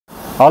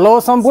Hello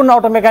सम्पूर्ण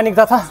auto mechanic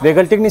तथा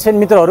vehicle technician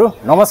मित्रहरू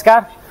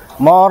नमस्कार।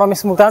 म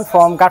रमेश मुक्तान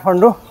फ्रम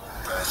काठमाडौँ।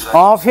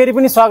 फेरि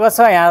पनि स्वागत छ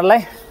यहाँहरूलाई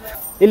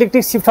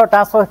इलेक्ट्रिक शिफ्टर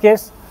ट्रान्सफर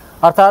केस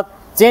अर्थात्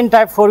चेन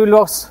टाइप 4 व्हील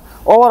बक्स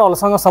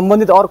ओभरअलसँग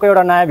सम्बन्धित अर्को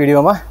एउटा नयाँ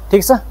भिडियोमा।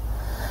 ठिक छ,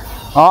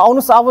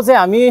 आउनुहोस् अब चाहिँ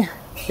हामी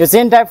यो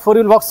चेन टाइप 4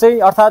 व्हील बक्स चाहिँ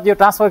अर्थात् यो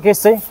ट्रान्सफर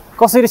केस चाहिँ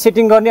कसरी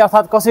सेटिङ गर्ने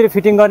अर्थात् कसरी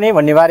फिटिङ गर्ने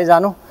भन्ने बारे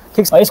जानु।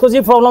 ठिक छ, यसको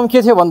चाहिँ प्रब्लम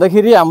के थियो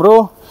भन्दाखेरि हाम्रो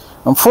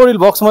 4 व्हील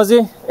बक्समा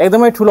चाहिँ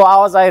एकदमै ठुलो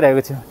आवाज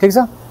आइरहेको थियो। ठिक छ,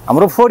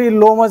 हाम्रो 4 व्हील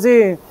लोमा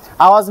चाहिँ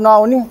आवाज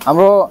नआउने,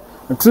 हाम्रो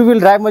 2 व्हील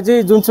ड्राइभमा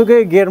चाहिँ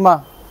जुनसुकै गियरमा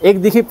 1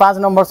 देखि 5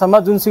 नम्बरसम्म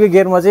जुनसुकै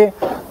गियरमा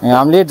चाहिँ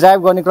हामीले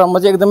ड्राइभ गर्ने क्रममा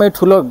चाहिँ एकदमै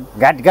ठुलो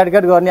घाट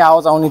गर्ने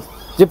आवाज आउने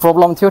चाहिँ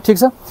प्रब्लम थियो। ठिक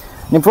छ,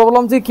 अनि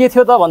प्रब्लम चाहिँ के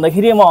थियो त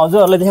भन्दाखेरि म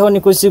हजुरहरूलाई देखाउने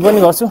कोसिस पनि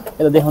गर्छु।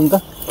 यता देखाउनु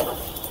त,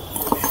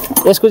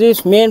 यसको चाहिँ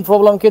मेन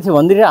प्रब्लम के थियो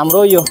भन्दाखेरि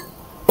हाम्रो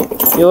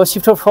यो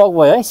शिफ्टर फ्रक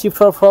भयो है।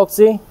 शिफ्टर फ्रक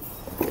चाहिँ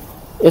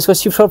यसको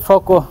शिफ्टर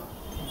फ्रकको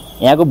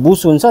यहाँको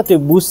बुस हुन्छ, त्यो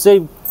बुस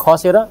चाहिँ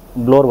खसेर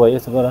ब्लोर भयो।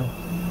 यसो गर,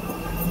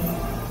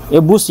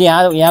 यो बुस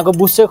यहाँको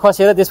बुस चाहिँ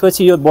खसेर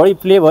त्यसपछि यो बडी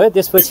प्ले भयो।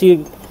 त्यसपछि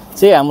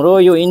चाहिँ हाम्रो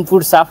यो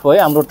इनपुट साफ्ट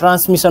भयो, हाम्रो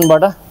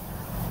ट्रान्समिसनबाट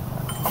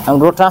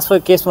हाम्रो ट्रान्सफर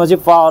केसमा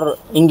चाहिँ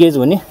पावर इन्गेज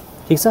हुने।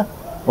 ठिक छ,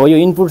 हो यो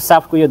इनपुट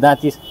साफ्टको यो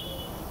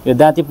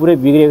दाँती पुरै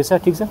बिग्रेको छ।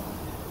 ठिक छ,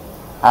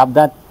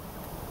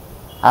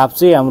 हाफ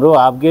चाहिँ हाम्रो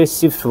हाफ गियर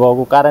सिफ्ट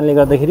भएको कारणले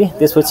गर्दाखेरि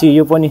त्यसपछि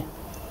यो पनि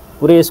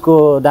पुरै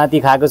यसको दाँती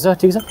खाएको छ।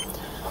 ठिक छ,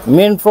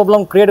 मेन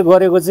प्रब्लम क्रिएट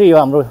गरेको चाहिँ यो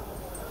हाम्रो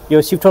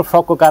यो शिफ्टर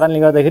फ्रकको कारणले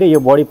गर्दाखेरि यो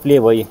बडी प्ले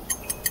भयो।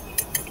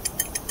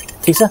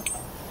 ठिक छ,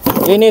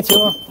 यही नै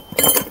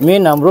थियो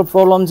मेन हाम्रो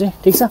प्रब्लम चाहिँ।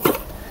 ठिक छ,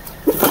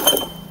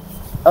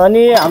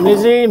 अनि हामीले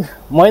चाहिँ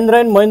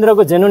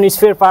महिन्द्राको जेन्युन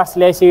स्पेयर पार्ट्स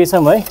ल्याइसकेका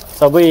छौँ है।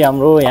 सबै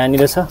हाम्रो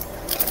यहाँनिर छ।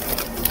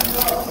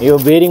 यो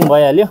बेरिङ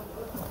भइहाल्यो,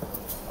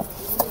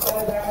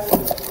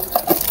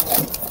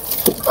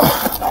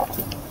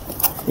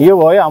 यो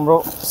भयो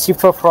हाम्रो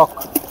शिफ्टर फ्रक।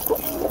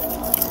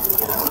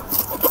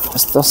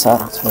 यस्तो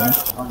साह्रो छ,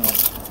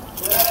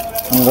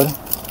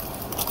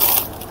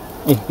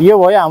 यो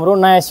भयो हाम्रो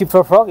नयाँ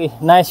शिफ्टर फ्रक।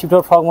 नयाँ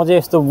शिफ्टर फ्रकमा चाहिँ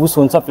यस्तो बुस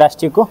हुन्छ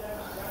प्लास्टिकको।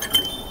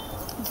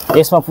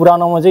 यसमा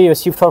पुरानोमा चाहिँ यो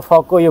शिफ्टर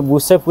फ्रकको यो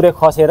बुस चाहिँ पुरै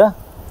खसेर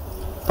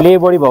प्ले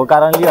बडी भएको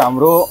कारणले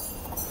हाम्रो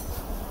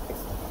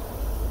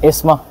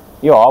यसमा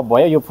यो हब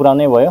भयो, यो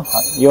पुरानै भयो,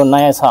 यो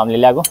नयाँ छ हामीले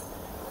ल्याएको,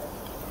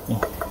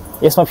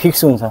 यसमा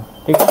फिक्स हुन्छ।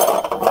 ठिक छ,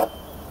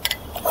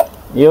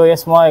 यो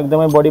यसमा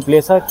एकदमै बडी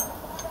प्ले छ।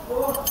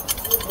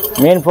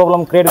 मेन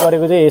प्रब्लम क्रिएट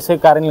गरेको चाहिँ यसै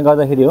कारणले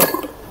गर्दाखेरि हो।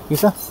 ठिक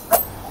छ,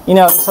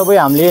 यिनीहरू सबै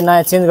हामीले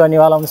नयाँ चेन्ज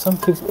गर्नेवालामा छौँ।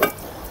 ठिक छ,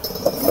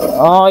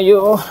 यो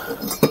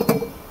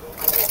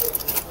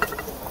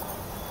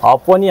हब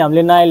पनि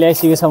हामीले नयाँ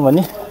ल्याइसकेका छौँ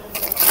भने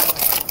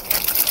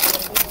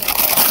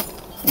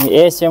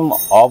एसएम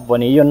हब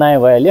भने यो नयाँ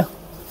भइहाल्यो।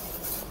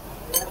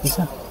 ठिक छ,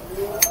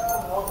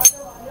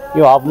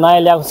 यो हब नयाँ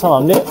ल्याएको छौँ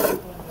हामीले।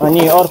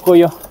 अनि अर्को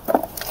यो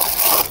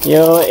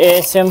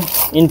एएसएम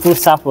इनपुट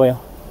साफ्ट भयो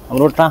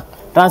हाम्रो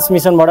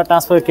ट्रान्समिसनबाट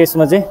ट्रान्सफर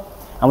केसमा चाहिँ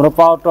हाम्रो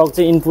पावर टर्क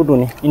चाहिँ इनपुट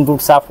हुने इनपुट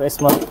साफ्ट,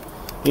 यसमा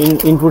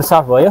इनपुट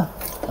साफ्ट भयो।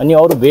 अनि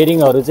अरू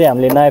बेरिङहरू चाहिँ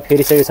हामीले नयाँ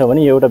फेरिसकेको छ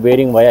भने यो एउटा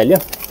बेरिङ भइहाल्यो।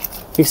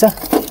 ठिक छ,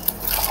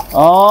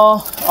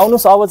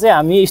 आउनुहोस् अब चाहिँ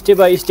हामी स्टेप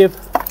बाई स्टेप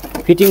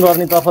फिटिङ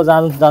गर्नेतर्फ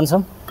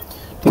जान्छौँ।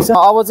 ठिक छ,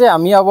 अब चाहिँ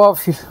हामी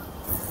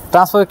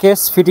ट्रान्सफर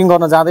केस फिटिङ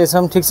गर्न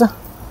जाँदैछौँ। ठिक छ,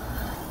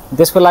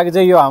 त्यसको लागि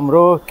चाहिँ यो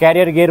हाम्रो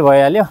क्यारियर गियर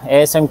भइहाल्यो,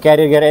 एएसएम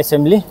क्यारियर गियर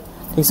एसेम्बली।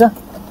 ठिक छ,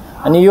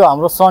 अनि यो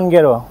हाम्रो सन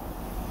गियर हो।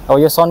 अब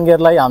यो सन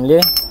गियरलाई हामीले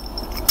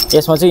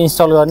यसमा चाहिँ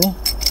इन्स्टल गर्ने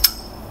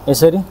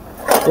यसरी।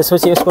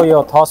 त्यसपछि यसको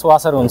यो थस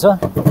वासर हुन्छ,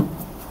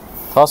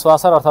 थस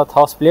वासर अर्थात्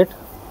थस प्लेट।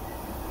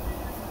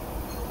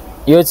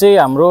 यो चाहिँ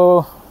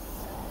हाम्रो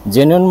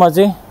जेन्युनमा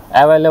चाहिँ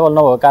एभाइलेबल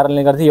नभएको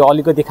कारणले गर्दा यो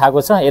अलिकति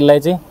खाएको छ। यसलाई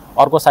चाहिँ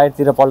अर्को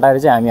साइडतिर पल्टाएर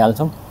चाहिँ हामी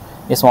हाल्छौँ।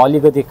 यसमा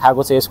अलिकति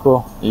खाएको छ,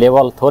 यसको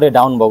लेभल थोरै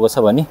डाउन भएको छ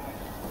भने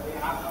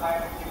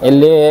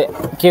यसले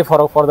केही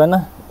फरक पर्दैन।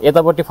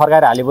 यतापट्टि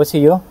फर्काएर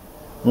हालेपछि यो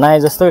नयाँ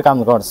जस्तै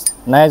काम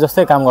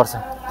गर्छ।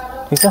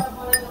 ठिक छ,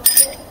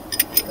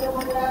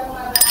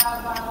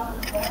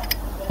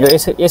 यो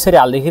यसरी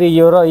हाल्दाखेरि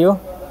यो र यो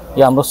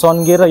हाम्रो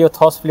सन गियर र यो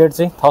थस प्लेट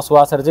चाहिँ थस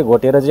वासर चाहिँ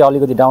घोटेर चाहिँ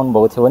अलिकति डाउन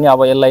भएको थियो भने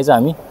अब यसलाई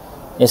चाहिँ हामी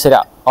यसरी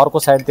अर्को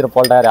साइडतिर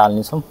पल्टाएर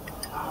हाल्नेछौँ।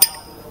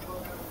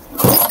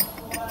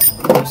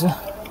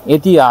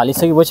 यति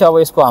हालिसकेपछि अब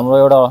यसको हाम्रो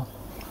एउटा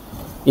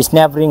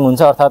स्न्याप रिङ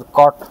हुन्छ अर्थात्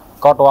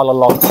कटवाला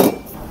लक।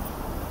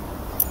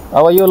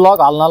 अब यो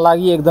लक हाल्न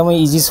लागि एकदमै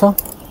इजी छ।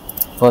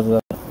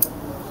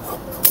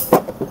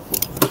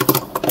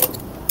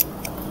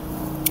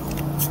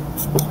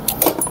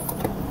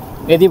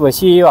 यदि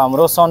भएपछि यो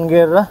हाम्रो सन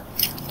गियर र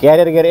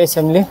क्यारियर गियर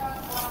एसेम्बली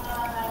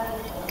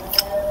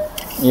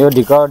यो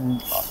ढिक्क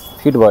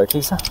फिट भयो।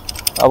 ठिक छ,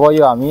 अब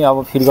यो हामी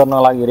फिट गर्न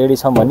लागि रेडी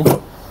छौँ भने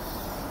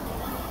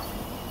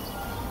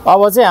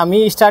अब चाहिँ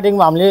हामी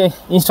स्टार्टिङमा हामीले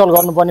इन्स्टल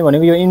गर्नुपर्ने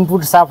भनेको यो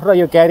इनपुट साफ्ट र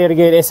यो क्यारियर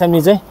गियर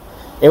एसेम्बली चाहिँ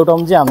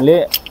एउटामा चाहिँ हामीले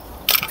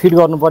फिट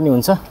गर्नुपर्ने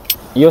हुन्छ।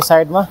 यो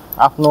साइडमा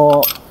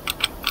आफ्नो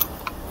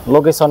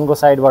लोकेसनको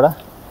साइडबाट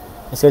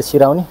यसरी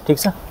छिराउने। ठिक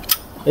छ,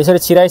 यसरी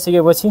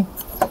छिराइसकेपछि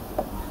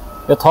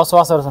यो थस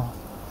वासर छ।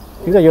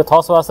 ठीक छ, यो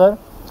थस वासर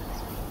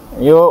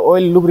यो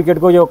ओइल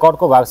लुब्रिकेटको यो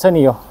कटको भाग छ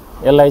नि यो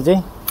यसलाई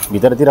चाहिँ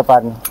भित्रतिर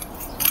पार्ने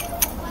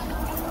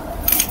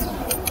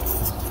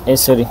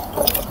यसरी।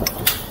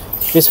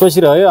 त्यसपछि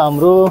रह्यो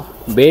हाम्रो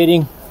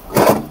बेरिङ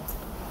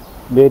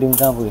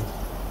कहाँ पुग्यो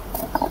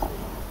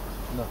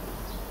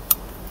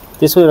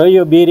त्यसपछि रह्यो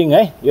यो बेरिङ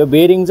है। यो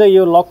बेरिङ चाहिँ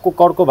यो लकको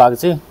कटको भाग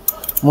चाहिँ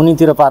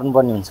मुनितिर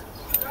पार्नुपर्ने हुन्छ।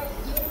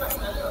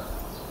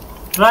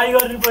 ट्राई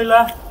गर्ने पहिला।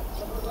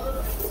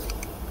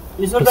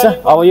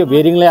 अब यो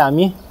बेरिङलाई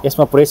हामी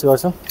यसमा प्रेस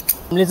गर्छौँ।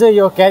 हामीले चाहिँ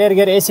यो career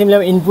gear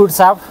एसेम्बलीमा input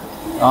shaft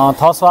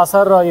thus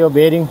washer र यो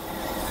बेरिङ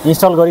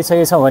इन्स्टल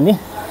गरिसकेको छौँ भने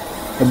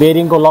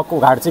बेरिङको लकको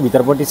घाट चाहिँ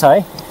भित्रपट्टि छ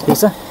है। ठिक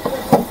छ,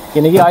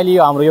 किनकि अहिले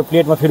यो हाम्रो यो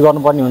प्लेटमा फिट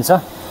गर्नुपर्ने हुन्छ।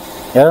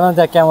 हेर न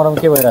त्यहाँ क्यामेरामा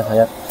के भइरहेछ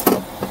यार।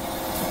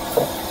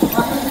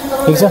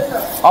 ठिक छ,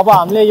 अब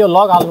हामीले यो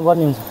लक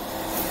हाल्नुपर्ने हुन्छ।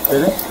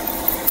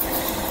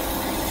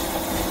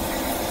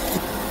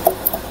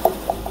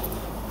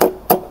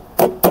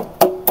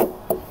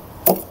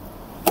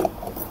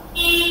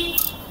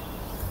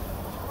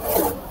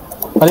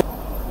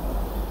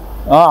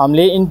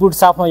 हामीले इनपुट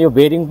साफ्टमा यो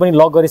बेरिङ पनि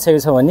लक गरिसकेको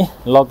छ भने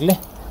लकले।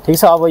 ठिक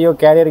छ, अब यो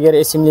क्यारियर गियर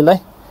एसेम्बलीलाई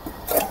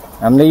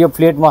हामीले यो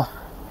प्लेटमा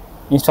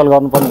इन्स्टल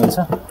गर्नुपर्ने हुन्छ।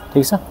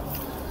 ठिक छ,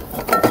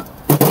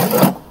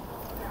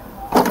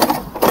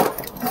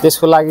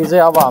 त्यसको लागि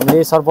चाहिँ अब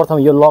हामीले सर्वप्रथम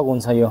यो लक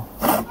हुन्छ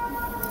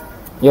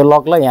यो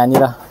लकलाई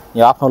यहाँनिर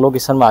यो आफ्नो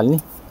लोकेसनमा हाल्ने।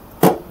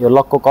 यो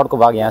लकको कटको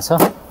भाग यहाँ छ,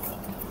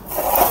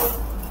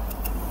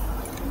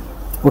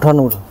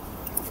 उठाउनु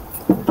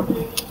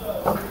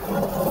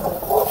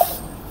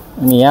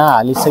अनि यहाँ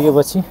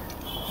हालिसकेपछि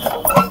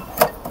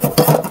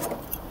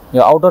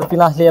यो आउटर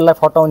पिनासले यसलाई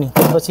फटाउने।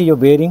 त्यसपछि यो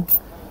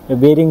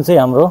बेरिङ चाहिँ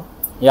हाम्रो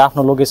यो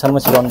आफ्नो लोकेसनमा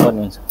छिराउनु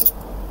पर्ने हुन्छ।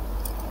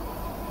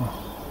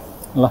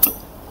 ल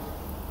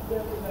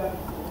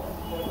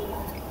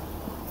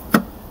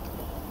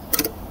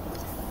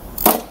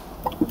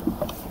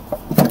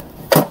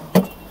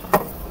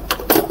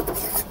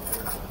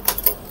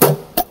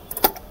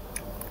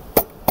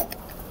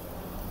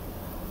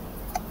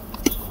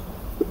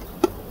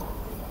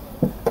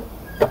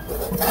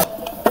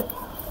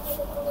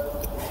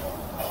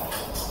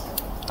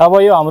अब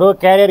यो हाम्रो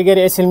क्यारियर गियर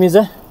एसेम्बली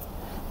चाहिँ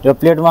यो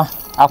प्लेटमा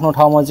आफ्नो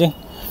ठाउँमा चाहिँ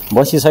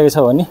बसिसकेको छ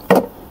भने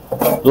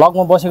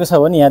लकमा बसेको छ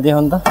भने यहाँ देखो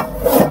नि त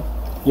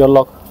यो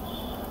लक,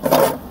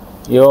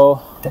 यो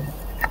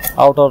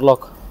आउटर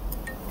लक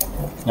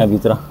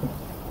यहाँभित्र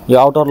यो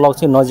आउटर लक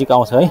चाहिँ नजिक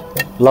आउँछ है।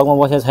 लकमा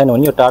बसेको छैन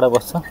भने यो टाढा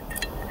बस्छ।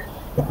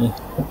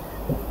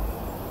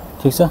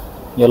 ठिक छ,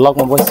 यो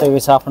लकमा बसिसकेको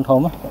छ आफ्नो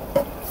ठाउँमा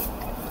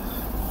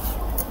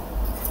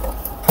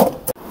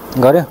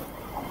गऱ्यो।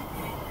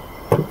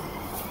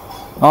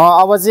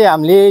 अब चाहिँ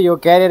हामीले यो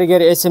क्यारियर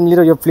गियर एसेम्बली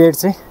र यो प्लेट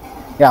चाहिँ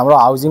यो हाम्रो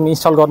हाउजिङमा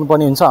इन्स्टल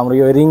गर्नुपर्ने हुन्छ। हाम्रो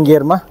यो रिङ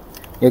गियरमा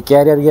यो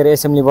क्यारियर गियर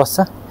एसेम्बली बस्छ।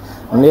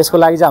 हामीले यसको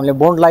लागि चाहिँ हामीले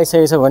बोन्ड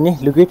लगाइसकेको छ भने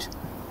लिक्विड।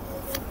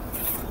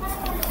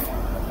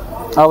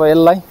 अब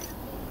यसलाई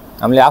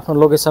हामीले आफ्नो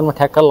लोकेसनमा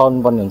ठ्याक्क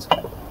लगाउनु पर्ने हुन्छ।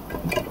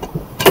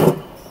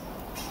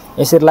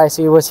 यसरी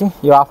लगाइसकेपछि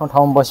यो आफ्नो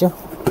ठाउँमा बस्यो।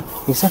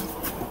 ठिक छ,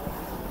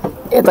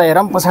 यता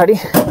हेरौँ पछाडि।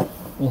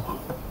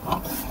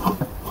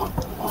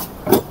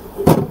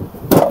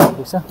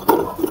 ठिक छ,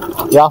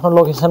 यो आफ्नो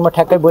लोकेसनमा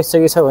ठ्याक्कै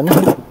बसिसकेको छ भने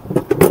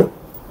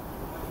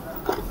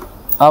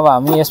अब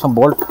हामी यसमा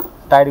बोल्ट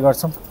टाइट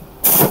गर्छौँ।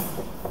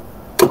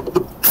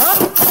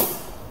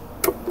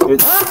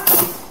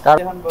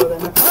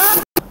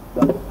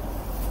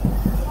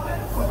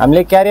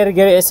 हामीले क्यारियर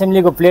गियर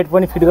एसेम्बलीको प्लेट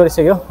पनि फिट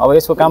गरिसक्यो। अब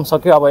यसको काम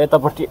सक्यो। अब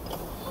यतापट्टि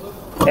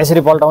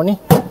यसरी पल्टाउने।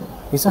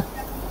 ठिक छ,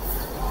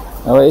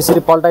 अब यसरी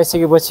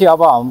पल्टाइसकेपछि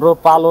अब हाम्रो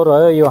पालो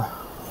रह्यो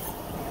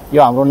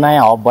यो हाम्रो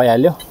नयाँ हब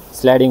भइहाल्यो,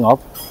 स्लाइडिङ हब।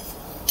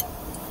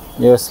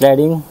 यो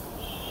स्लाइडिङ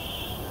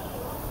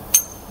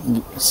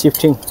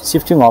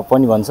सिफ्टिङ हब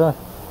पनि भन्छ।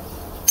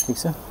 ठिक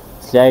छ,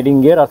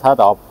 स्लाइडिङ गियर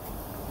अर्थात् हब,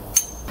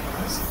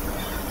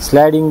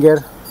 स्लाइडिङ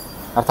गियर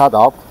अर्थात्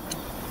हब।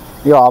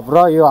 यो हब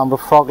र यो हाम्रो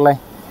फ्रगलाई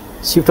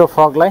सिफ्टर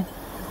फ्रगलाई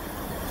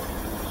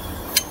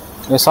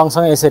यो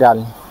सँगसँगै यसरी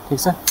हाल्ने। ठिक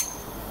छ,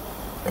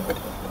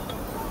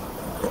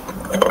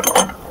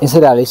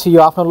 यसरी हालेपछि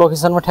यो आफ्नो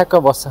लोकेसनमा ठ्याक्क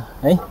बस्छ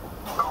है।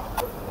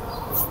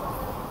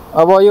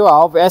 अब यो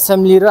हब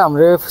एसेम्बली र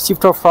हाम्रो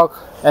सिफ्टर फ्रग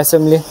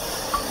एसेम्बली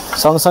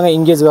सँगसँगै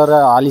इन्गेज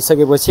गरेर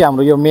हालिसकेपछि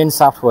हाम्रो यो मेन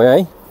साफ्ट भयो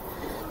है।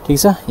 ठिक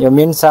छ, यो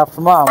मेन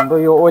साफ्टमा हाम्रो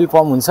यो ओइल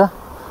पम्प हुन्छ।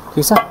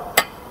 ठिक छ,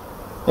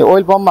 यो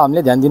ओइल पम्पमा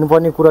हामीले ध्यान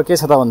दिनुपर्ने कुरा के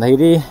छ त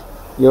भन्दाखेरि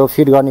यो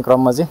फिट गर्ने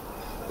क्रममा चाहिँ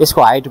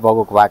यसको हाइट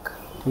भएको भाग।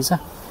 ठिक छ,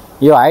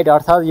 यो हाइट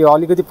अर्थात् यो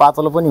अलिकति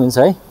पातलो पनि हुन्छ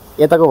है।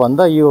 यताको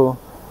भन्दा यो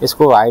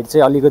यसको हाइट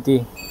चाहिँ अलिकति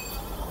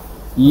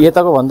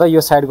यताको भन्दा यो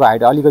साइडको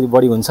हाइट अलिकति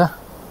बढी हुन्छ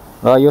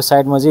र यो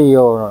साइडमा चाहिँ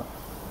यो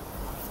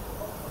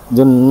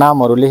जुन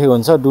नामहरू लेखेको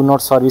हुन्छ डु नट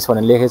सर्भिस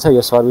भनेर लेखेको छ,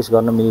 यो सर्भिस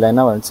गर्न मिल्दैन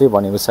भनेर चाहिँ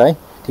भनेको छ है।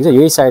 ठिक छ,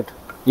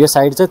 यो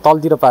साइड चाहिँ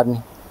तलतिर पार्ने।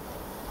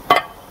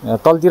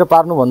 तलतिर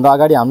पार्नुभन्दा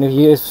अगाडि हामीले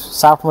यो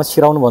साफ्टमा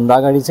छिराउनुभन्दा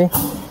अगाडि चाहिँ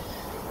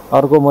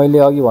अर्को मैले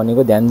अघि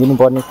भनेको ध्यान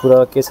दिनुपर्ने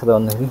कुरा के छ त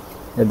भन्दाखेरि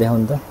यो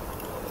देखाउनु त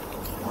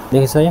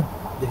देखेछ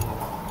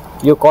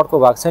यो कटको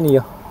भाग छ नि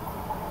यो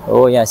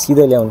हो यहाँ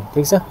सिधै ल्याउने।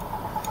 ठिक छ,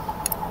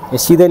 यो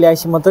सिधै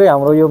ल्याएपछि मात्रै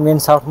हाम्रो यो मेन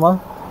साफ्टमा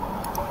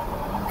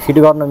फिट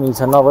गर्न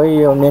मिल्छ, नभए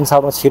यो मेन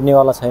साफ्टमा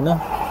छिर्नेवाला छैन।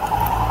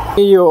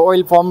 यो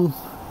ओइल पम्प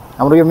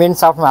हाम्रो यो मेन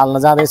साफ्टमा हाल्न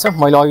जाँदैछ।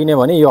 मैले अघि नै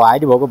भने यो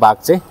हाइट भएको भाग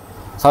चाहिँ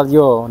सर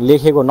यो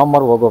लेखेको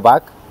नम्बर भएको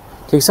भाग,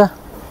 ठिक छ।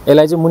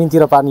 यसलाई चाहिँ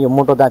मुनितिर पार्ने यो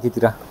मोटो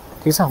दाँतीतिर,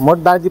 ठिक छ।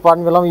 मोटो दाँती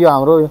पार्ने बेलामा यो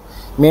हाम्रो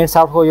मेन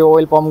साफ्टको यो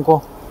ओइल पम्पको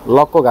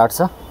लकको घाट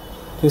छ,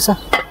 ठिक छ।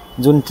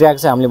 जुन ट्र्याक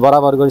चाहिँ हामीले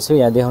बराबर गरिसक्यो,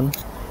 यहाँ देखाउनु,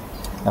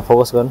 यहाँ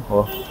फोकस गर्नु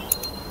हो।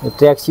 यो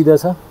ट्र्याक सिधा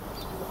छ।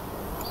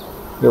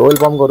 यो ओइल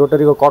पम्पको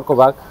रोटरीको कटको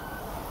भाग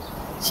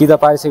सिधा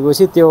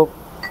पारिसकेपछि त्यो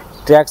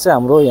ट्र्याक चाहिँ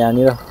हाम्रो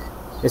यहाँनिर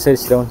यसरी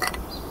सिधाउनु,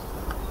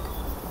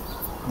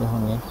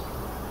 देखाउनु यहाँ।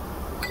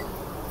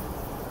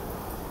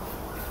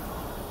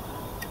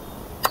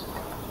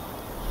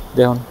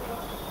 देखाउनु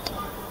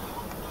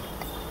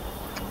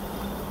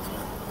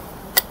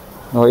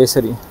हो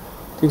यसरी,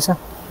 ठिक छ।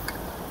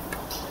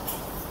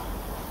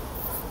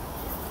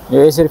 यो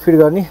यसरी फिट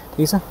गर्ने,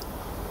 ठिक छ।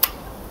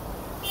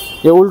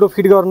 यो उल्टो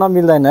फिट गर्न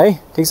मिल्दैन है,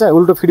 ठिक छ।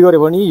 उल्टो फिट गऱ्यो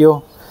भने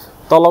यो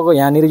तलको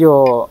यहाँनिर यो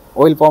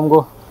ओइल पम्पको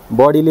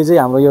बडीले चाहिँ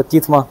हाम्रो यो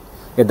तिथमा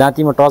यो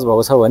दाँतीमा टच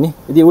भएको छ भने,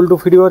 यदि उल्टो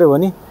फिट गऱ्यो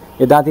भने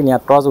यो दाँतीले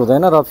यहाँ टच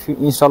हुँदैन र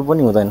इन्स्टल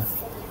पनि हुँदैन,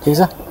 ठिक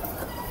छ।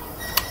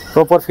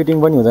 प्रपर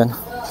फिटिङ पनि हुँदैन।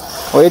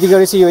 हो यति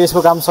गरेपछि यो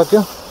यसको काम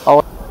सक्यो। अब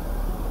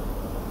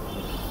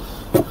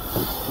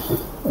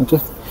ओके,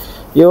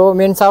 यो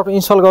मेन साफ्ट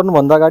इन्स्टल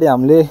गर्नुभन्दा अगाडि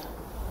हामीले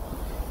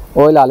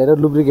ओइल हालेर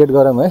लुब्रिकेट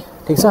गरौँ है,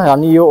 ठिक छ।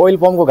 अनि यो ओइल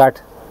पम्पको घाट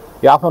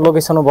यो आफ्नो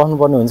लोकेसनमा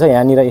बस्नुपर्ने हुन्छ।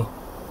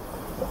 यहाँनिर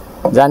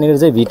जहाँनिर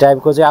चाहिँ भी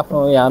टाइपको चाहिँ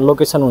आफ्नो यहाँ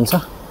लोकेसन हुन्छ।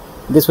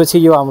 त्यसपछि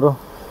यो हाम्रो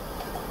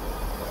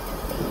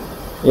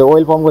यो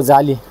ओइल पम्पको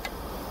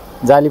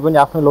जाली पनि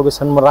आफ्नो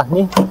लोकेसनमा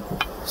राख्ने,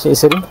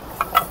 यसरी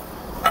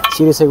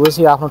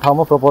सिरिसकेपछि आफ्नो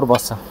ठाउँमा प्रपर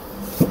बस्छ,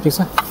 ठिक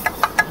छ।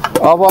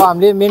 अब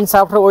हामीले मेन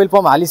साफ्ट र ओइल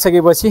पम्प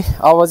हालिसकेपछि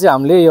अब चाहिँ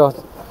हामीले यो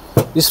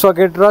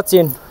स्प्रोकेट र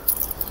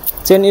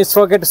चेन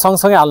स्प्रोकेट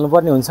सँगसँगै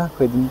हाल्नुपर्ने हुन्छ।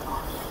 खोइदिनु,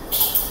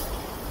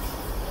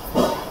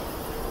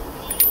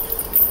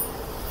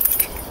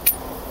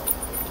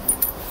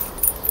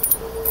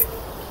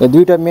 यो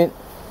दुईवटा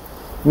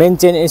मेन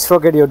चेन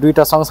स्प्रोकेट यो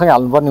दुईवटा सँगसँगै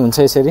हाल्नुपर्ने हुन्छ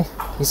यसरी,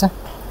 ठिक छ।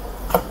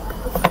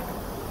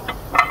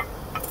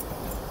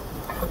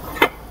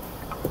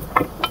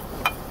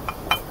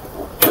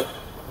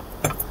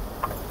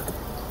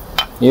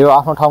 यो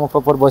आफ्नो ठाउँमा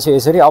प्रपर बस्यो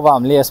यसरी। अब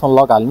हामीले यसमा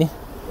लक हाल्ने।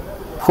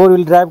 4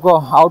 व्हिल ड्राइभको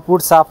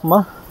आउटपुट साफ्टमा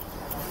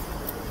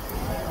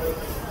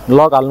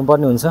लक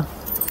हाल्नुपर्ने हुन्छ,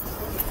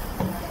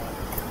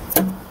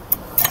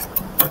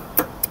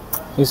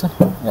 ठिक छ।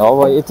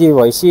 अब यति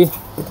भएपछि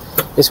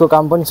यसको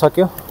काम पनि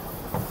सक्यो।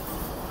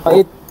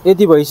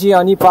 यति भएपछि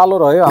अनि पालो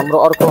रह्यो हाम्रो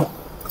अर्को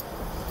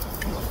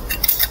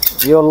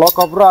यो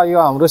लकअप र यो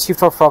हाम्रो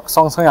सिफ्टर फ्रक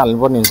सँगसँगै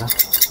हाल्नुपर्ने हुन्छ,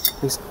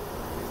 ठिक छ।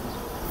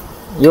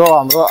 यो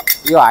हाम्रो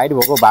यो हाइट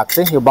भएको भाग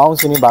चाहिँ यो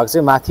बाउन्स हुने भाग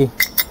चाहिँ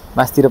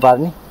माथितिर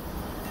पार्ने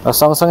र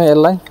सँगसँगै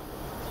यसलाई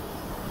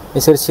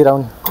यसरी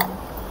सिराउने,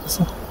 ठिक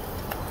छ।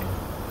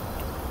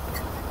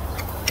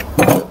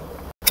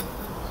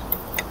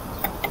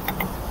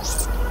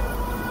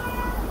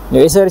 यो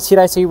यसरी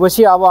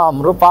सिराइसकेपछि अब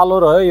हाम्रो पालो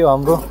रह्यो यो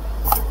हाम्रो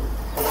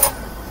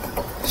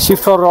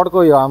सिफ्टर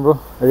रडको यो हाम्रो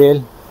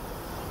रेल,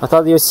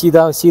 अर्थात् यो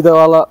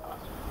सिधावाला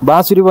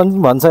बाँसुरी पनि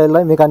भन्छ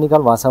यसलाई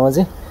मेकानिकल भाषामा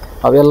चाहिँ।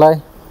 अब यसलाई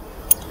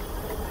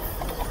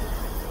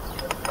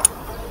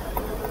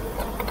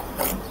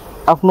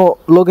आफ्नो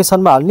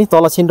लोकेसनमा हाल्ने।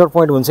 तल सेन्टर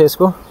पोइन्ट हुन्छ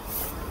यसको।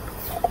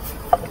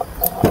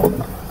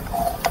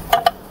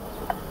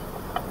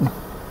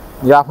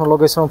 यो आफ्नो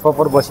लोकेसनमा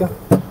प्रपर बस्यो,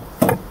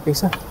 ठिक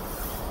छ।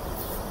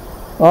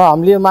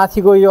 हामीले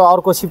माथिको यो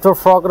अर्को सिफ्टर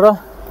फ्रक र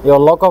यो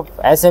लकअप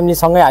एसेम्बली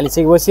सँगै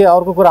हालिसकेपछि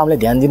अर्को कुरा हामीले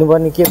ध्यान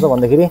दिनुपर्ने के छ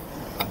भन्दाखेरि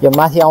यो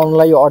माथि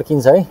आउनलाई यो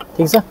अड्किन्छ है,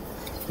 ठिक छ।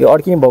 यो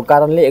अड्किने भएको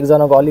कारणले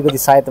एकजनाको अलिकति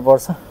सहायता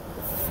पर्छ।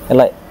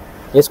 यसलाई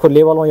यसको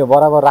लेभलमा यो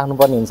बराबर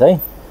राख्नुपर्ने हुन्छ है,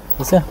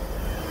 ठिक छ।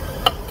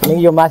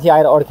 किनकि यो माथि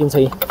आएर अड्किन्छ,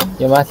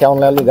 यो माथि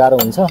आउनलाई अलिक गाह्रो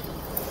हुन्छ।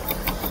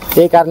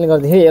 त्यही कारणले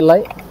गर्दाखेरि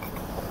यसलाई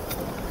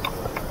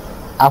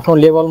आफ्नो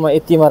लेभलमा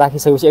यतिमा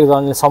राखिसकेपछि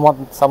एकजनाले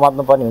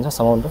समात्नु पर्ने हुन्छ,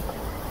 समाउनु।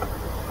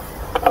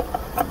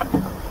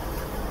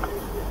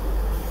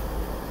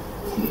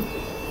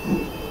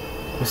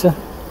 ठिक छ।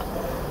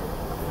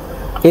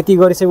 यति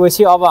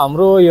गरिसकेपछि अब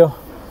हाम्रो यो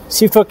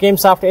सिफ्टर केम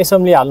साफ्ट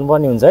एसेम्बली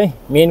हाल्नुपर्ने हुन्छ है।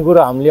 मेन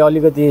कुरो हामीले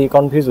अलिकति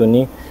कन्फ्युज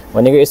हुने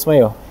भनेको यसमै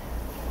हो।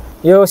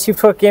 यो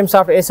सिफ्टर केम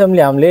साफ्ट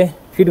एसेम्बली हामीले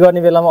फिट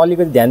गर्ने बेलामा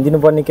अलिकति ध्यान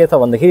दिनुपर्ने के छ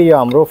भन्दाखेरि यो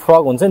हाम्रो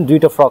फ्रक हुन्छ नि,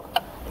 दुईवटा फ्रक,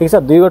 ठिक छ।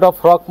 दुईवटा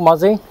फ्रकमा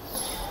चाहिँ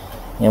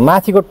यहाँ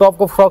माथिको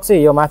टपको फ्रक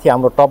चाहिँ यो माथि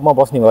हाम्रो टपमा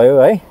बस्ने भयो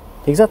है,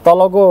 ठिक छ।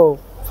 तलको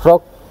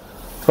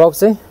फ्रक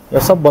चाहिँ यो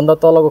सबभन्दा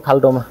तलको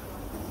खाल्टोमा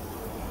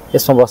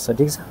यसमा बस्छ,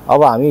 ठिक छ।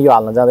 अब हामी यो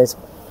हाल्न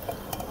जाँदैछौँ।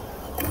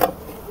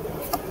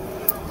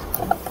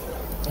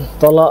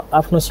 तल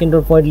आफ्नो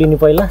सेन्टर पोइन्ट लिने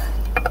पहिला,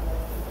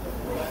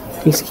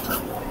 ठिक छ।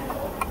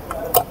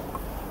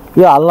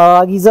 यो हाल्न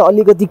लागि चाहिँ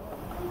अलिकति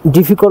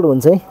डिफिकल्ट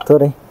हुन्छ है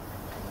थोरै।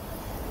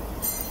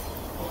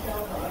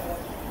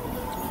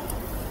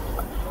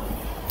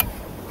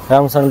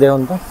 राम्रोसँग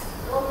देखाउनु त।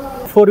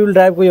 4 व्हिल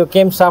ड्राइभको यो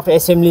केम साफ्ट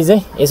एसेम्बली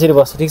चाहिँ यसरी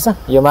बस्छ, ठिक छ।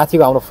 यो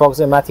माथिको हाम्रो फ्रक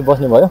चाहिँ माथि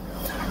बस्ने भयो।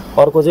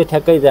 अर्को चाहिँ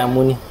ठ्याक्कै त्यहाँ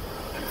मुनि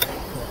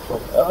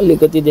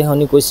अलिकति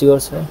देखाउने कोसिस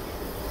गर्छ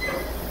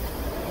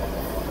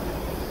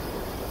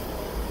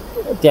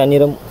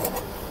त्यहाँनिर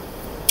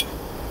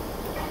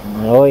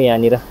हो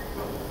यहाँनिर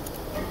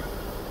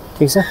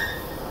ठीक छ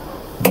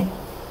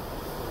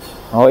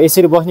हो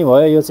यसरी बस्ने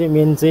भयो यो चाहिँ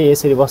मेन चाहिँ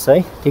यसरी बस्छ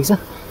है ठीक छ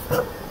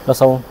ल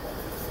सौ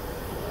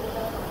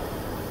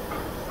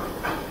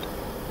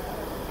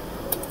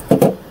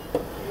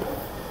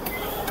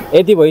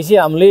यति भएपछि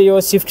हामीले यो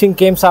शिफ्टिङ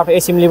केम साफ्ट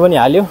एसेम्बली पनि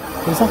हाल्यो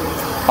ठीक छ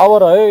अब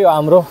रह्यो यो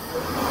हाम्रो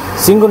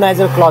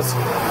सिङ्क्रोनाइजर क्लच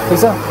ठीक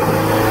छ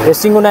यो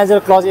सिङ्क्रोनाइजर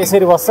क्लच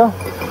यसरी बस्छ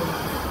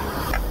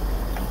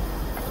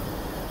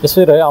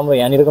यसरी रह्यो हाम्रो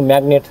यहाँनिरको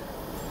म्याग्नेट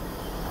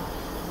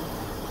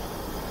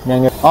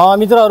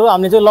मित्रहरू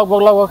हामीले चाहिँ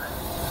लगभग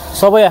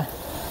सबै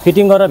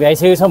फिटिङ गरेर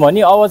भ्याइसकेको छौँ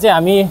भने अब चाहिँ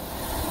हामी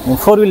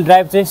 4 व्हिल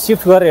ड्राइभ चाहिँ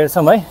सिफ्ट गरेर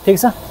हेर्छौँ है ठीक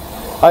छ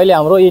अहिले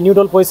हाम्रो यो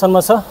न्युट्रल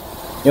पोजिसनमा छ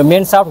यो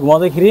मेन साफ्ट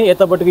घुमाउँदाखेरि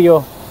यतापट्टिको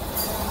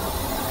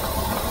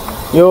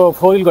यो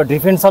 4 व्हिलको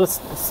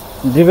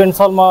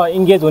डिफरेन्सलमा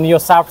इन्गेज हुने यो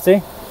साफ्ट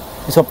चाहिँ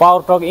यसको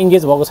पावर टर्क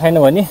इन्गेज भएको छैन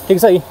भने ठीक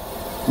छ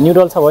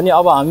न्युट्रल छ भने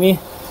अब हामी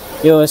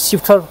यो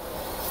सिफ्टर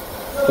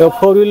यो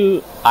 4 व्हिल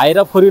हाई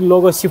र 4 व्हिल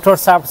लोको सिफ्टर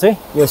साफ्ट चाहिँ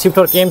यो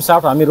सिफ्टर केम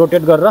साफ्ट हामी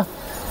रोटेट गरेर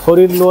 4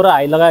 व्हिल लो र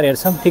हाई लगाएर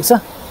हेर्छौँ ठीक छ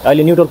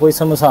अहिले न्युट्रल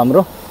पोजिसनमा छ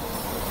हाम्रो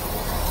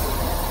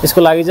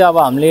यसको लागि चाहिँ अब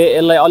हामीले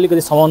यसलाई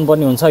अलिकति समाउनु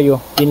पर्ने हुन्छ यो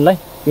पिनलाई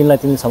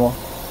तिमीले समाउ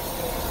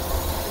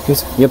ठीक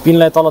छ यो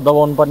पिनलाई तल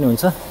दबाउनु पर्ने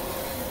हुन्छ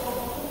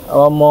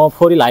अब म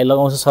 4 व्हिल हाई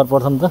लगाउँछु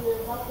सर्वप्रथम त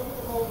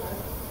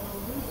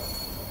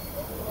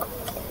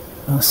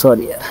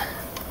सरी यार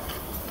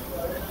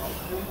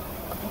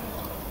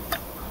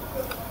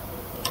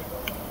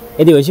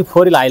यदि भएपछि 4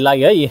 व्हिल हाई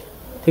लाग्यो है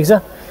ठीक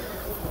छ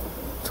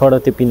छोड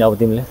त्यो पिन अब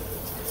तिमीले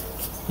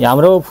यहाँ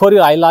हाम्रो 4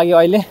 व्हिल हाई लाग्यो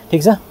अहिले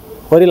ठीक छ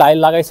 4 व्हिल हाई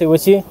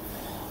लगाइसकेपछि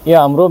यो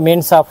हाम्रो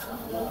मेन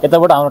साफ्ट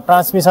यताबाट हाम्रो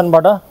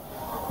ट्रान्समिसनबाट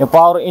यो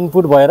पावर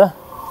इनपुट भएर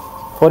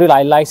 4 व्हिल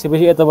हाई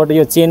लागिसकेपछि यताबाट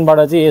यो चेनबाट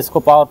चाहिँ यसको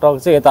पावर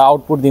टर्क चाहिँ यता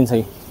आउटपुट दिन्छ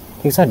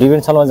ठीक छ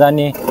डिफरेन्सलमा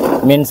जाने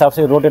मेन साफ्ट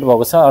चाहिँ रोटेट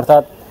भएको छ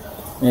अर्थात्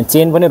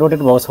चेन पनि रोटेट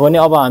भएको छ भने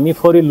अब हामी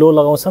 4 व्हिल लो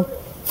लगाउँछौँ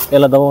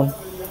यसलाई दबाउनु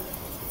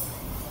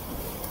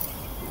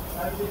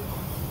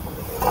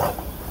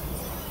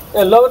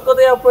ए लगत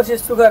कतै अब प्रोसेस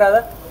सुगा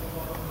राजा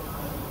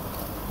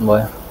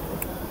भयो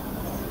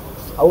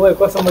अब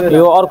कस्टमर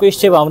यो अर्को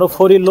स्टेप हाम्रो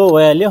 4 व्हिल लो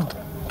भइहाल्यो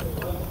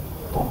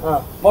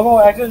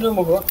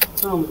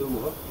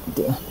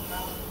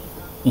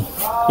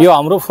यो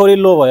हाम्रो 4 व्हिल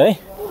लो भयो है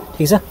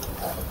ठीक छ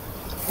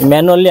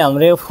म्यानुअल्ली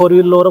हाम्रो 4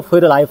 व्हिल लो र 4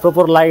 व्हिल हाई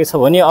प्रोपर लागेको छ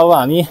भने अब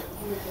हामी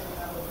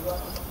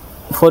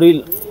 4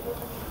 व्हिल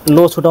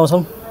लो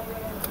छुटाउँछौँ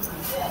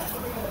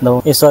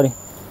ए सरी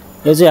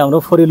यो चाहिँ हाम्रो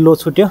 4 व्हिल लो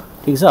छुट्यो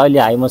ठीक छ अहिले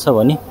हाईमा छ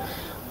भने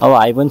अब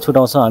हाई पनि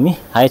छुटाउँछौँ हामी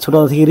हाई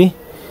छुटाउँदाखेरि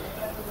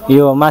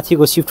यो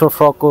माथिको सिफ्टर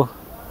फ्रकको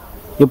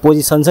यो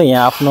पोजिसन छ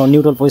यहाँ आफ्नो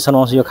न्युट्रल पोजिसन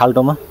आउँछ यो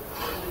खाल्टोमा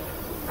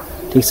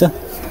ठीक छ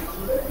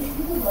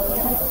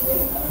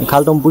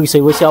खाल्टोमा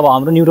पुगिसकेपछि अब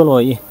हाम्रो न्युट्रल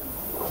भयो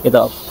यता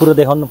पुरो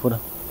देखाउनु पुरो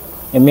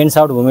यो मेन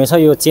साफ्ट घुमेछ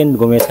यो चेन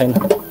घुमेको छैन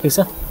ठीक छ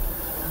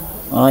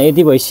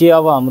यति भएपछि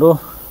अब हाम्रो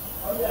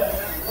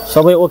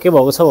सबै ओके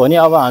भएको छ भने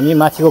अब हामी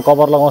माथिको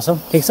कभर लगाउँछौँ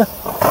ठीक छ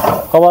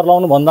कभर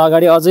लगाउनुभन्दा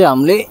अगाडि अझै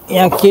हामीले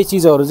यहाँ केही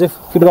चिजहरू चाहिँ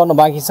फिट गर्नु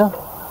बाँकी छ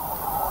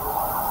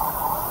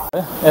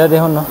यता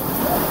देखाउनु न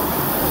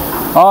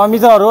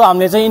मित्रहरू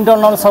हामीले चाहिँ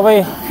इन्टरनल सबै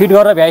फिट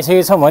गरेर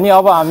भ्याइसकेको छौँ भने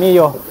अब हामी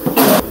यो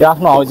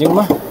आफ्नो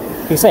हाउजिङमा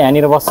ठिक छ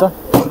यहाँनिर बस्छ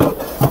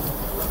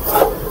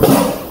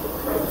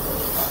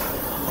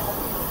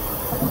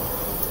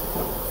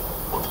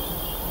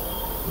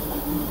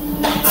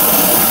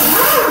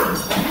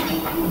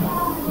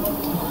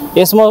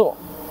यसमा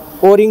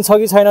ओरिङ छ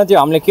कि छैन त्यो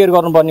हामीले केयर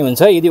गर्नुपर्ने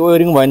हुन्छ यदि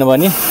ओरिङ भएन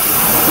भने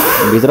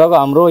भित्रको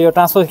हाम्रो यो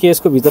ट्रान्सफर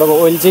केसको भित्रको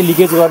ओइल चाहिँ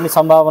लिकेज गर्ने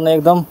सम्भावना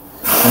एकदम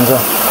हुन्छ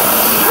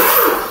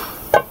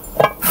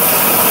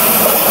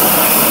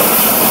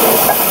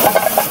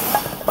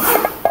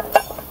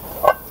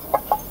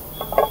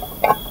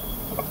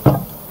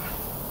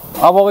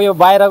अब यो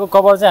बाहिरको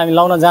कभर चाहिँ हामी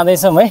लाउन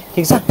जाँदैछौँ है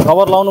ठिक छ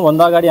कभर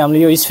लाउनुभन्दा अगाडि हामीले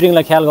यो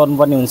स्प्रिङलाई ख्याल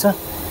गर्नुपर्ने हुन्छ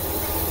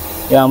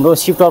यो हाम्रो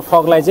सिफ्टर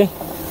फ्रकलाई चाहिँ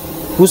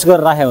पुस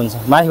गरेर राखेको हुन्छ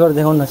माथिबाट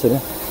देखाउनु न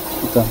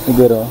छिटो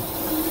उभिएर हो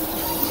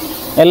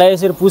यसलाई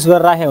यसरी पुस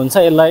गरेर राखेको हुन्छ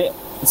यसलाई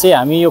चाहिँ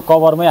हामी यो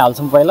कभरमै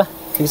हाल्छौँ पहिला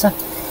ठिक छ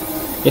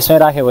यसमै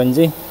राख्यो भने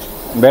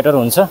चाहिँ बेटर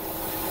हुन्छ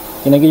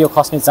किनकि यो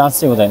खस्ने चान्स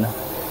चाहिँ हुँदैन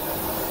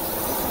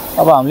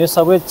अब हामीले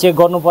सबै चेक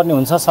गर्नुपर्ने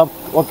हुन्छ सब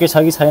ओके छ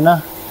कि छैन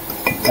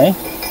है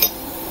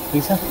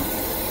ठिक छ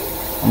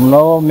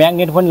हाम्रो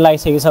म्याग्नेट पनि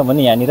लागिसकेको छ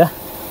भने यहाँनिर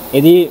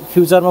यदि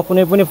फ्युचरमा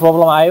कुनै पनि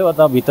प्रब्लम आयो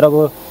अथवा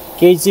भित्रको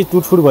केही चाहिँ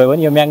टुटफुट भयो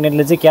भने यो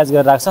म्याग्नेटले चाहिँ क्याच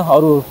गरेर राख्छ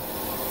अरू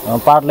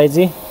पार्टलाई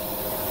चाहिँ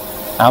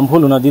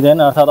हार्मफुल हुन दिँदैन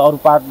अर्थात् अरू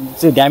पार्ट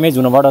चाहिँ ड्यामेज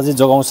हुनबाट चाहिँ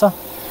जोगाउँछ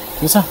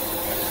ठिक छ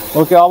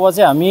ओके अब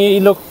चाहिँ हामी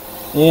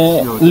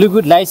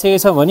लिक्विड लगाइसकेको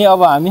छ भने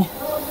अब हामी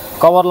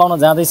कभर लाउन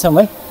जाँदैछौँ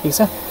है ठिक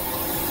छ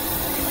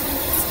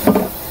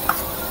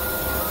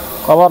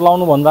कभर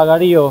लाउनुभन्दा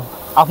अगाडि यो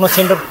आफ्नो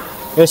सेन्टर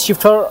यो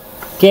सिफ्टर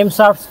केम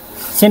साफ्ट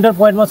सेन्टर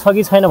पोइन्टमा छ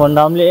कि छैन भनेर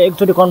हामीले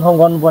एकचोटि कन्फर्म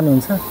गर्नुपर्ने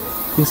हुन्छ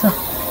ठिक छ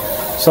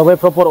सबै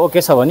प्रपर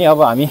ओके छ भने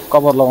अब हामी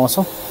कभर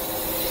लगाउँछौँ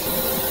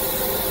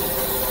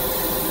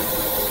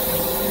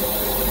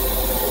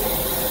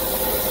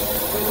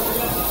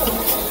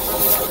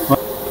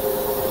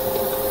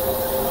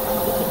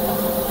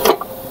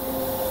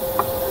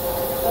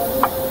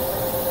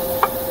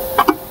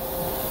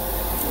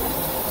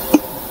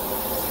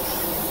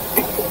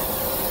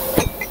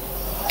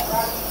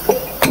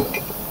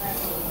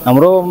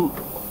हाम्रो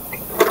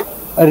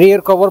रियर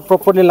कभर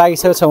प्रपरली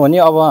लागिसकेको छ भने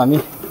अब हामी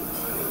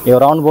यो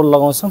राउन्ड बोल्ट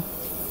लगाउँछौँ।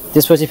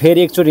 त्यसपछि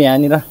फेरि एकचोटि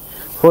यहाँनिर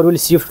 4 व्हिल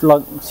शिफ्ट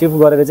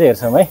गरेर चाहिँ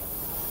हेर्छौँ है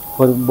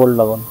 4 बोल्ट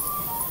लगाउनु।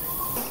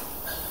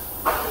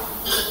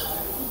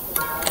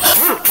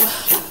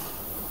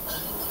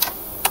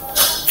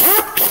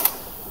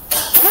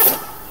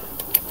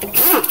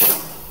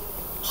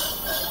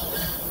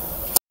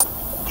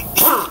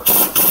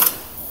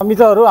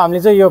 मित्रहरू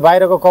हामीले चाहिँ यो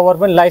बाहिरको कभर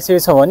पनि लगाइसकेको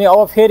छ भने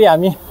अब फेरि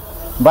हामी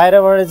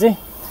बाहिरबाट चाहिँ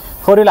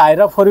 4 व्हिल हाई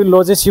र 4 व्हिल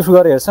लो चाहिँ शिफ्ट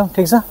गरेर हेर्छौँ।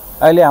 ठिक छ,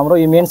 अहिले हाम्रो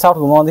यो मेन साफ्ट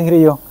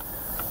घुमाउँदाखेरि यो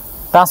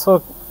ट्रान्सफर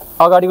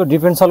अगाडिको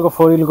डिफरेन्सलको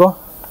 4 व्हिलको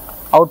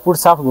आउटपुट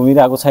साफ्ट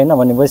घुमिरहेको छैन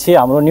भनेपछि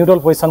हाम्रो न्युट्रल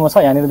पोजिसनमा छ।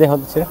 यहाँनिर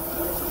देखाउँदैछ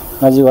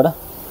नजिकबाट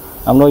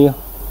हाम्रो यो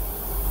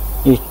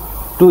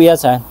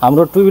 2S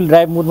हाम्रो 2 व्हिल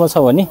ड्राइभ मोडमा छ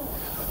भने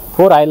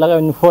 4 हाई लगायो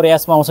भने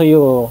 4S मा आउँछ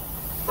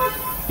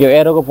यो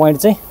एरोको पोइन्ट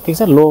चाहिँ। ठिक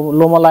छ,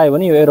 लोमा लाग्यो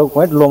भने यो एरोको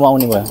पोइन्ट लोमा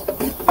आउने भयो।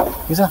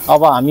 ठिक छ,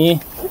 अब हामी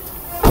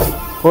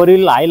 4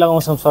 व्हिल हाई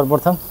लगाउँछौँ।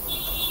 सर्वप्रथम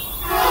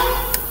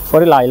 4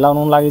 व्हिल हाई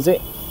लगाउनुको लागि चाहिँ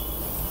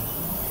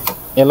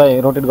यसलाई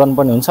रोटेट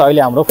गर्नुपर्ने हुन्छ।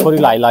 अहिले हाम्रो 4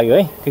 व्हिल हाई लाग्यो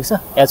है। ठिक छ,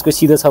 एचको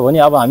सिधो छ भने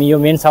अब हामी यो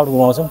मेन साफ्ट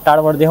घुमाउँछौँ।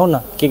 टाढोबाट देखाउँ न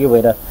के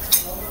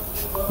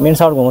भइरहेको। Main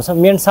shaft घुमाउँछौँ।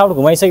 मेन साफ्ट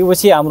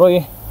घुमाइसकेपछि हाम्रो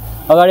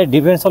अगाडि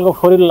डिफरेन्सलको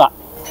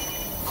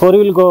 4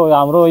 व्हिलको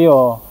हाम्रो यो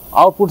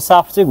आउटपुट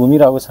साफ्ट चाहिँ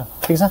घुमिरहेको छ।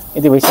 ठिक छ,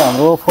 यति भइसक्यो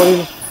हाम्रो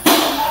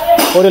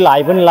 4 व्हिल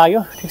हाई पनि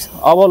लाग्यो। ठिक छ,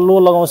 अब लो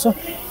लगाउँछु।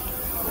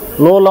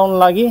 लो लगाउनु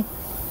लागि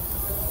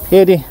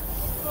फेरि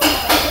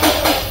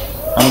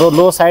हाम्रो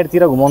लो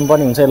साइडतिर घुमाउनु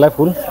पर्ने हुन्छ यसलाई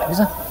फुल। ठिक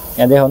छ,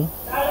 यहाँ देखाउनु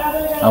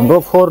हाम्रो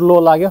 4 लो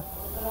लाग्यो।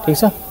 ठिक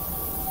छ,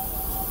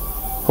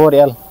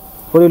 4L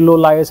 4 व्हिल लो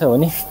लागेको छ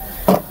भने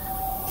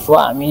अब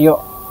हामी यो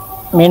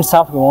मेन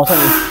साफ्ट घुमाउँछौँ।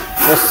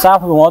 यो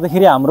साफ्ट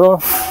घुमाउँदाखेरि हाम्रो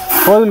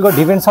 4 व्हिलको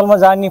डिफरेन्सलमा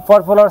जाने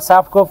प्रपेलर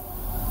साफ्टको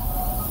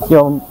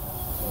यो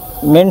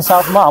मेन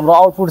साफ्टमा हाम्रो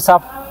आउटपुट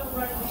साफ्ट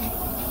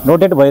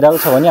रोटेट भइरहेको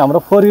छ भने हाम्रो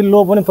 4 व्हिल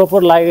लो पनि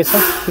प्रपर लागेको छ।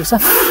 ठिक छ,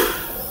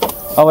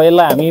 अब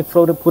यसलाई हामी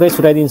पुरै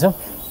छुटाइदिन्छौँ।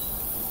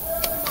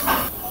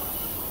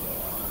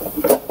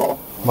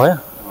 भयो,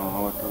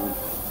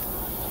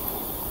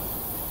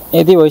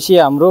 यति भएपछि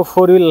हाम्रो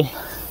 4 व्हिल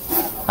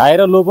हाई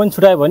र लो पनि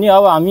छुटायो भने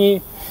अब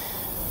हामी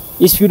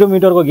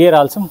स्पिडोमिटरको गियर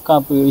हाल्छौँ।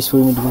 कहाँ पुग्यो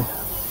स्पिडोमिटरको?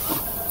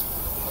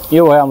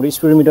 यो भयो हाम्रो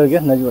स्पिडोमिटर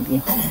गियर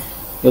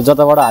नजिकबाट। यो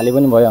जताबाट हाले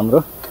पनि भयो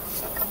हाम्रो।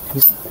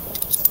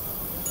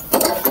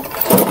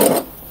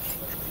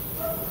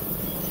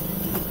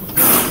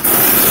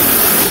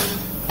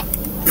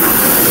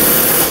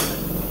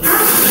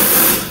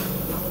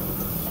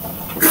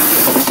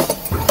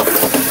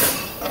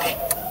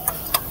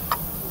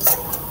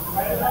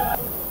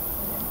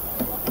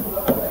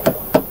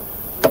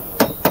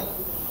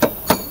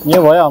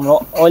 यो भयो हाम्रो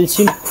ओइल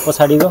सिल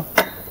पछाडिको।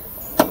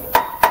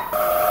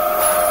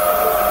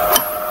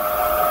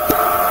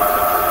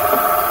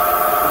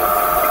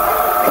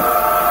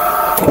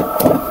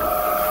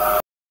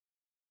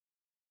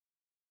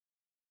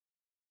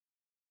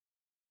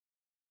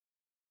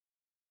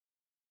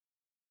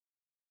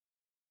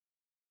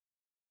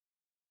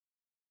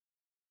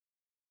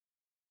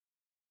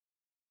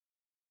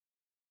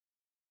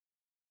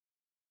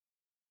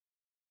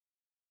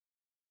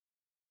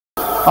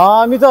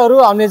 मित्रहरू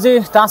हामीले चाहिँ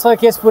ट्रान्सफर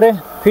केस पुरै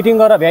फिटिङ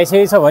गरेर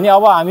भ्याइसकेको छ भने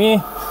अब हामी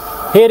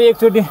फेरि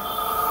एकचोटि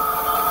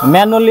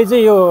म्यानुअली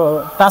चाहिँ यो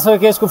ट्रान्सफर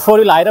केसको 4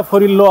 व्हिल हाई र 4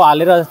 व्हिल लो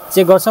हालेर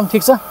चेक गर्छौँ।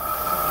 ठिक छ,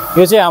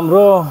 यो चाहिँ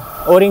हाम्रो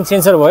ओरिङ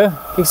सेन्सर भयो।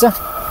 ठिक छ,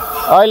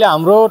 अहिले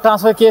हाम्रो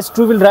ट्रान्सफर केस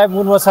 2 व्हिल ड्राइभ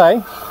मोडमा छ है।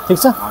 ठिक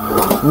छ,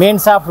 मेन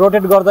साफ्ट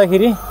रोटेट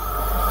गर्दाखेरि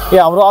यो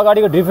हाम्रो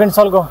अगाडिको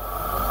डिफरेन्सलको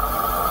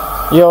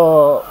यो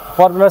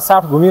प्रपेलर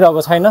साफ्ट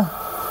घुमिरहेको छैन।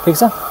 ठिक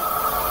छ,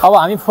 अब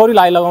हामी 4 व्हिल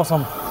हाई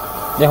लगाउँछौँ।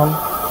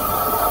 देखाउनु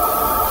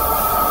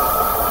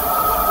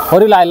 4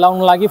 व्हिल हाई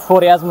लगाउनु लागि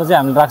 4S मा चाहिँ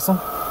हामीले राख्छौँ।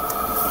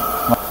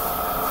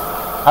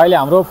 अहिले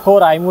हाम्रो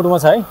 4 हाई मोडमा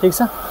छ है। ठिक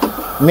छ,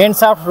 मेन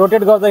साफ्ट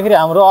रोटेट गर्दाखेरि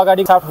हाम्रो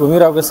अगाडि साफ्ट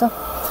घुमिरहेको छ।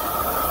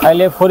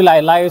 अहिले 4 व्हिल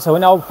हाई लागेको छ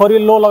भने अब 4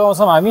 व्हिल लो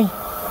लगाउँछौँ हामी।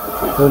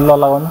 4 व्हिल लो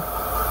लगाउनु।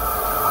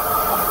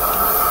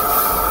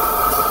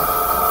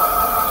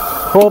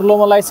 4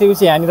 लोमा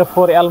लगाइसकेपछि यहाँनिर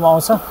 4L मा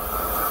आउँछ।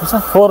 ठिक छ,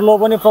 4 लो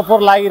पनि प्रपर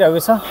लागिरहेको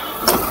छ।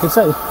 ठिक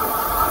छ,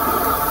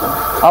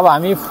 अब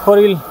हामी 4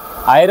 व्हिल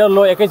हाई र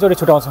लो एकैचोटि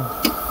छुटाउँछौँ।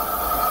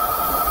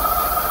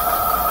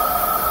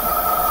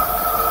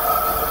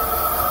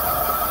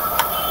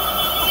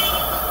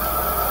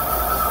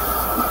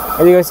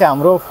 यदि गएपछि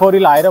हाम्रो 4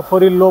 व्हिल हाई र 4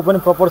 व्हिल लो पनि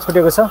प्रपर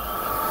छुटेको छ।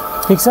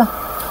 ठिक छ,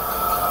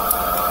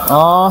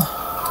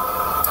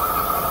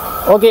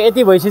 ओके,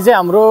 यति भएपछि चाहिँ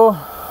हाम्रो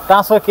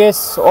ट्रान्सफर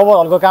केस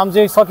ओभरहलको काम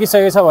चाहिँ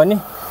सकिसकेको छ भने।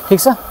 ठिक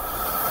छ,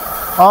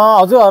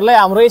 हजुरहरूलाई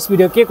हाम्रो यस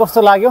भिडियो के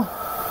कस्तो लाग्यो?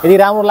 यदि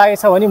राम्रो लागेको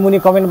छ भने मुनि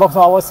कमेन्ट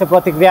बक्समा अवश्य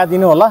प्रतिक्रिया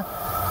दिनु होला।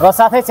 र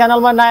साथै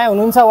च्यानलमा नयाँ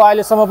हुनुहुन्छ वा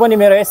अहिलेसम्म पनि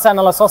मेरो यस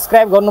च्यानललाई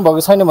सब्सक्राइब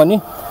गर्नुभएको छैन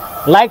भने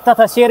लाइक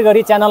तथा सेयर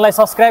गरी च्यानललाई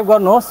सब्सक्राइब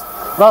गर्नुहोस्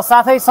र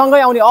साथै सँगै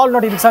आउने अल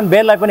नोटिफिकेसन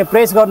बेललाई पनि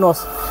प्रेस गर्नुहोस्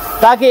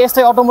ताकि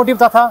यस्तै अटोमोटिभ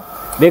तथा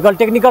भेहिकल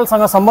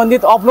टेक्निकलसँग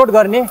सम्बन्धित अपलोड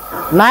गर्ने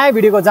नयाँ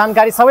भिडियोको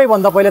जानकारी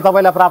सबैभन्दा पहिले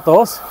तपाईलाई प्राप्त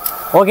होस्।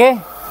 ओके,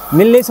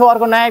 मिल्नेछौँ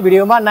अर्को नयाँ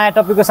भिडियोमा नयाँ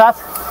टपिकको साथ।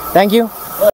 Thank you.